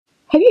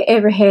Have you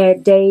ever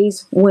had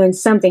days when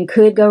something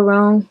could go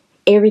wrong?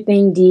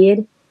 Everything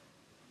did.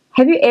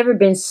 Have you ever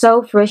been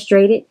so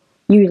frustrated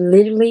you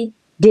literally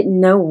didn't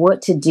know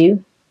what to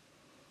do?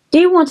 Do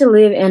you want to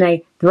live in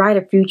a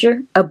brighter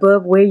future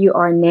above where you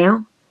are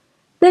now?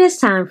 Then it's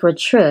time for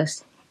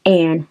trust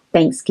and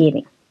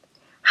thanksgiving.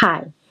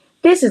 Hi,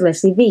 this is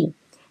Leslie V,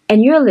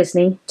 and you're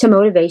listening to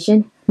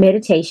Motivation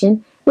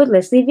Meditation with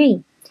Leslie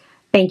V.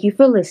 Thank you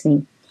for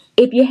listening.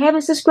 If you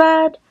haven't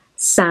subscribed,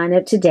 sign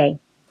up today.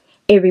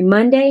 Every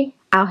Monday,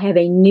 I'll have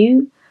a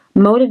new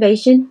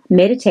motivation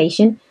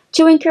meditation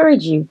to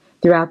encourage you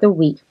throughout the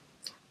week.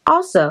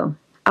 Also,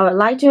 I would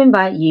like to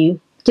invite you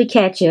to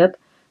catch up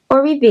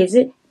or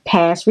revisit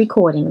past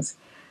recordings.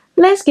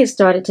 Let's get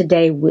started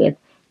today with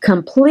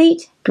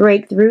complete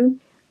breakthrough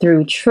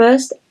through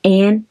trust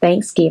and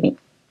thanksgiving.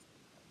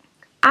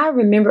 I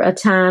remember a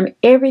time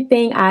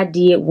everything I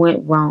did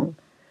went wrong.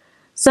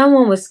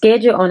 Someone was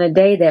scheduled on a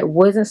day that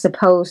wasn't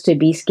supposed to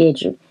be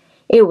scheduled.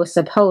 It was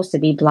supposed to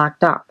be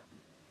blocked off.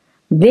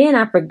 Then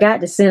I forgot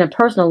to send a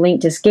personal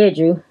link to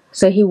schedule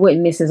so he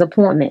wouldn't miss his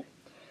appointment.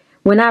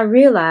 When I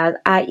realized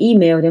I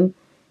emailed him,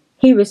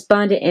 he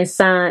responded and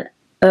signed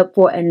up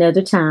for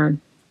another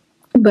time.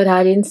 But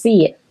I didn't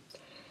see it.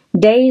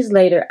 Days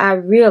later, I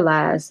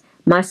realized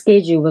my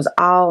schedule was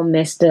all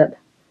messed up.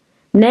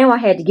 Now I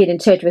had to get in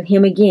touch with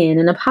him again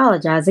and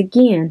apologize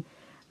again.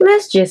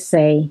 Let's just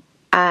say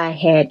I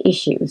had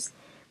issues.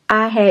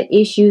 I had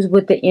issues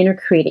with the inner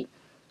critic.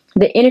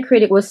 The inner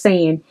critic was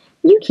saying,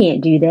 "You can't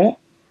do that.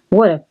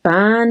 What a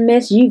fine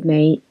mess you've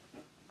made."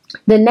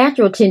 The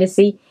natural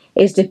tendency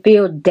is to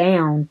feel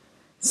down.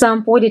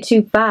 Psalm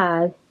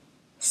 42:5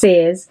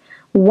 says,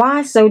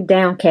 "Why so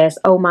downcast,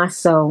 O my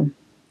soul?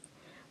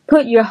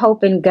 Put your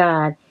hope in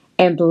God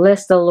and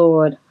bless the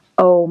Lord,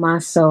 O my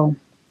soul."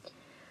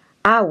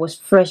 I was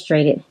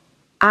frustrated.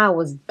 I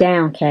was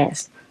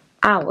downcast.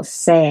 I was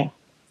sad.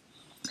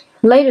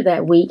 Later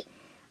that week,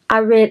 I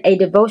read a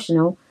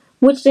devotional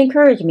which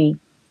encouraged me.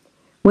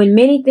 When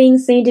many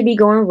things seem to be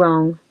going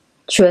wrong,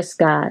 trust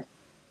God.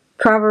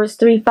 Proverbs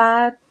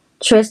 3:5,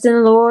 trust in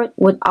the Lord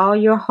with all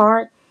your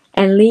heart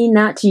and lean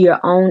not to your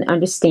own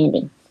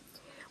understanding.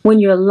 When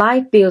your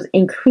life feels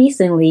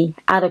increasingly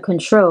out of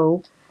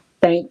control,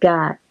 thank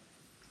God.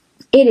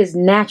 It is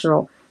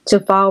natural to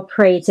fall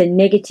prey to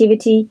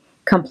negativity,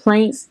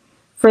 complaints,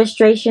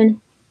 frustration,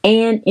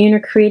 and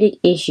inner critic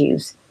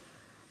issues.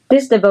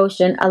 This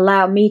devotion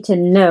allowed me to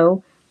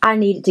know I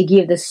needed to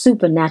give the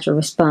supernatural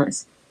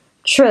response.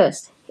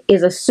 Trust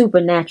is a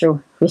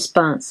supernatural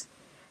response.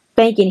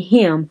 Thanking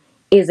Him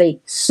is a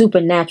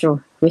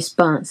supernatural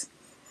response.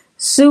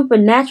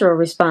 Supernatural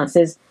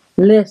responses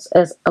lifts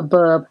us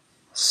above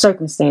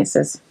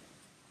circumstances.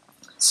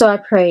 So I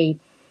prayed,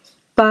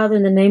 Father,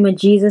 in the name of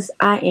Jesus,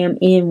 I am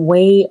in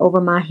way over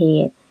my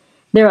head.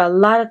 There are a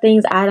lot of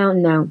things I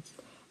don't know.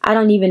 I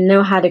don't even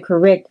know how to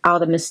correct all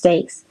the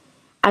mistakes.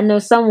 I know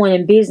someone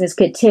in business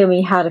could tell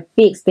me how to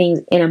fix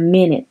things in a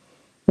minute,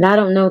 but I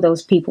don't know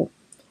those people.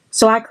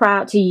 So I cry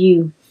out to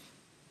you.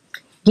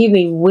 Give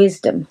me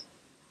wisdom.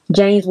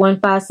 James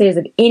 1:5 says,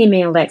 if any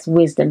man lacks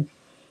wisdom,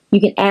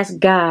 you can ask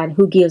God,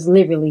 who gives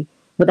liberally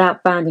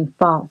without finding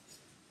fault.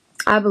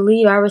 I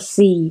believe I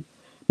receive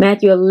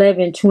Matthew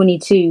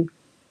 11:22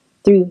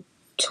 through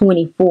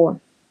 24.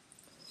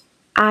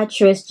 I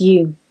trust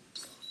you.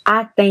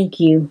 I thank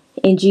you.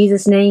 In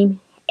Jesus' name,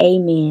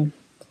 amen.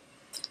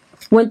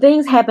 When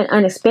things happen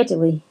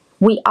unexpectedly,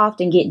 we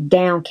often get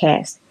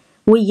downcast.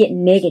 We get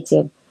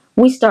negative.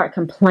 We start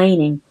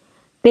complaining.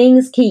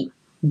 Things keep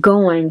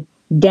going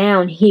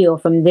downhill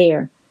from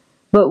there.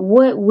 But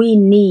what we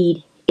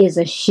need is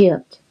a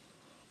shift.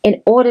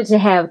 In order to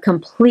have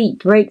complete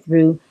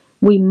breakthrough,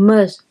 we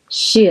must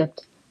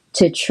shift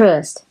to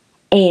trust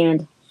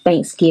and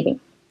thanksgiving.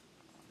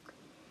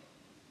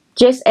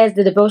 Just as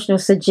the devotional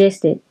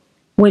suggested,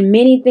 when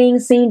many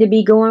things seem to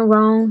be going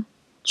wrong,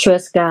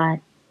 trust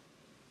God.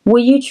 Will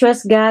you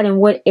trust God in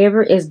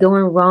whatever is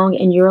going wrong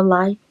in your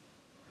life?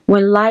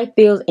 When life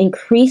feels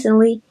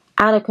increasingly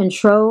out of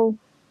control,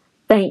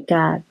 thank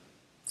God.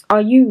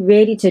 Are you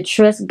ready to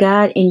trust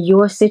God in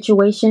your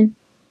situation?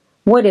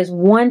 What is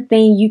one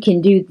thing you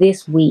can do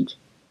this week?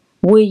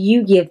 Will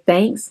you give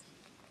thanks?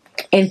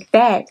 In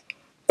fact,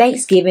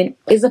 Thanksgiving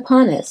is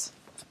upon us.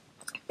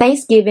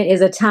 Thanksgiving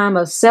is a time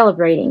of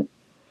celebrating.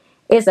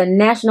 It's a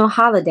national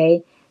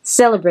holiday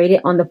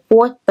celebrated on the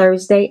fourth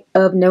Thursday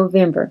of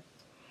November.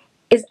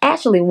 It's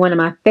actually one of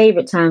my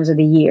favorite times of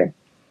the year.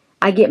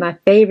 I get my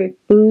favorite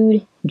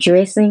food,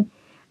 dressing.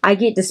 I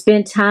get to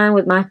spend time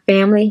with my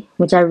family,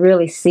 which I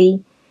rarely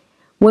see.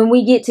 When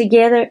we get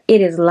together, it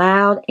is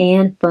loud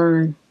and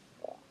fun.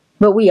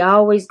 But we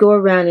always go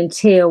around and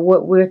tell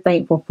what we're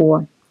thankful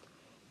for.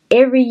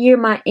 Every year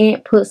my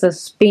aunt puts a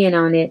spin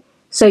on it,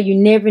 so you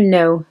never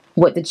know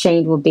what the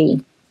change will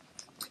be.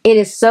 It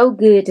is so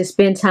good to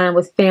spend time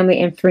with family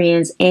and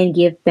friends and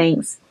give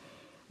thanks.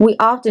 We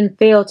often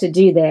fail to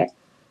do that.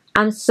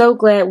 I'm so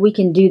glad we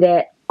can do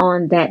that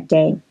on that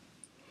day.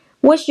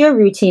 What's your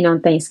routine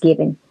on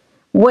Thanksgiving?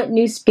 What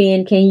new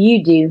spin can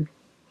you do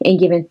in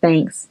giving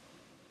thanks?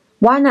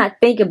 Why not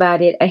think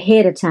about it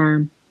ahead of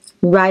time?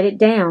 Write it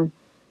down.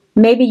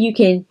 Maybe you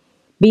can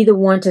be the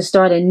one to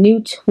start a new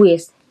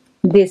twist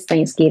this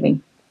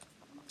Thanksgiving.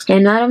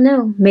 And I don't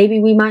know, maybe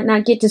we might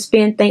not get to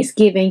spend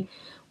Thanksgiving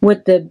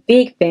with the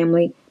big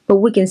family, but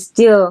we can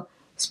still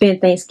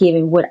spend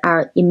Thanksgiving with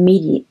our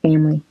immediate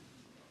family.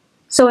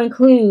 So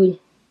include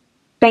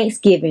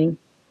Thanksgiving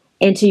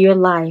into your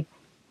life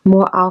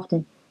more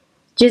often.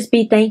 Just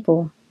be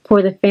thankful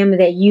for the family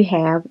that you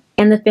have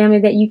and the family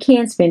that you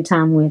can spend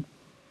time with.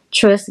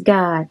 Trust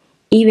God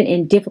even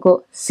in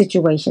difficult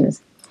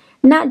situations,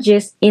 not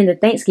just in the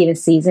Thanksgiving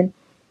season,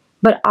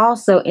 but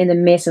also in the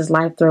messes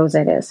life throws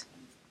at us.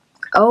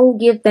 Oh,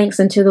 give thanks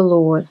unto the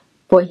Lord,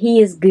 for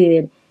he is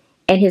good,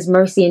 and his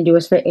mercy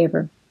endures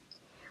forever.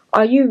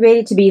 Are you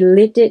ready to be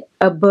lifted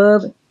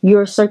above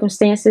your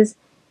circumstances?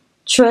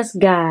 Trust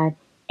God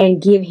and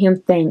give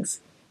him thanks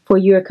for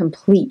your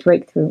complete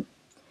breakthrough.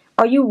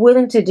 Are you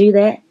willing to do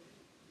that?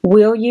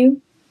 Will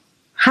you?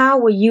 How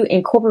will you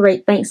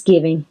incorporate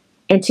Thanksgiving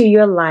into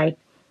your life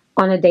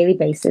on a daily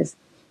basis?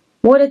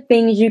 What are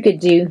things you could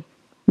do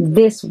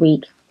this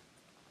week?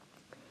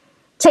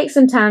 Take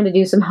some time to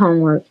do some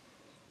homework.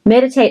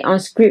 Meditate on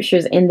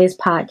scriptures in this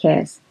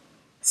podcast.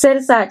 Set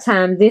aside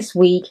time this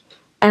week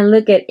and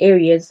look at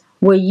areas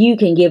where you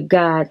can give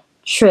God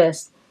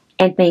trust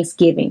and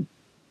thanksgiving.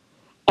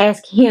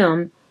 Ask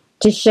him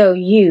to show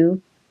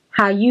you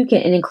how you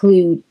can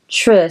include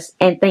trust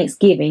and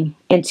thanksgiving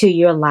into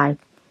your life.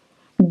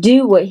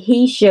 Do what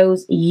he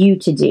shows you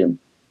to do.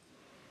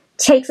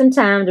 Take some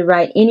time to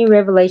write any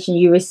revelation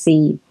you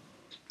receive.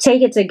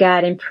 Take it to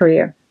God in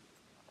prayer.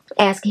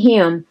 Ask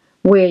him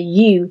where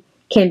you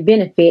can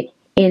benefit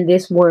in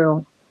this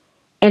world.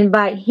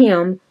 Invite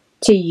him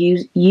to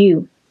use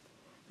you.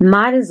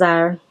 My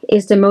desire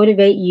is to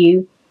motivate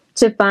you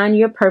to find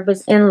your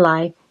purpose in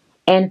life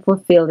and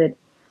fulfill it.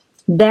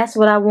 That's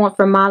what I want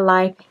for my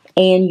life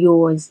and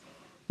yours.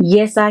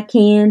 Yes, I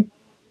can.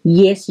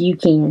 Yes, you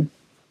can.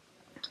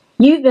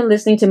 You've been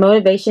listening to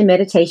Motivation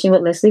Meditation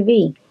with Leslie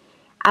V.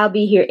 I'll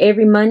be here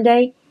every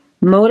Monday,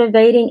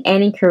 motivating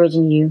and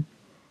encouraging you.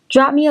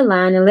 Drop me a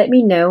line and let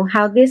me know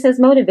how this has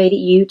motivated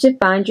you to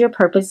find your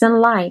purpose in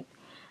life.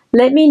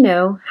 Let me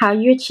know how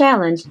you're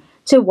challenged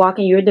to walk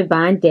in your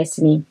divine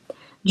destiny.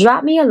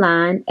 Drop me a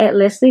line at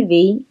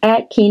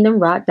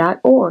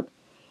lesliev@kingdomrock.org.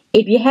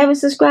 If you haven't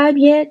subscribed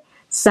yet,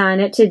 sign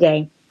up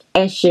today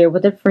and share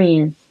with a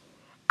friend.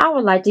 I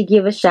would like to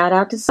give a shout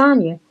out to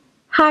Sonia.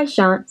 Hi,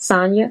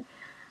 Sonia.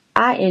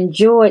 I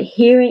enjoyed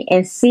hearing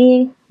and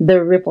seeing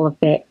the ripple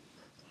effect.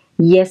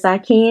 Yes, I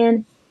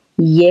can.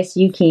 Yes,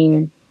 you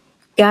can.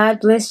 God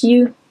bless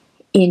you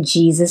in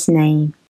Jesus' name.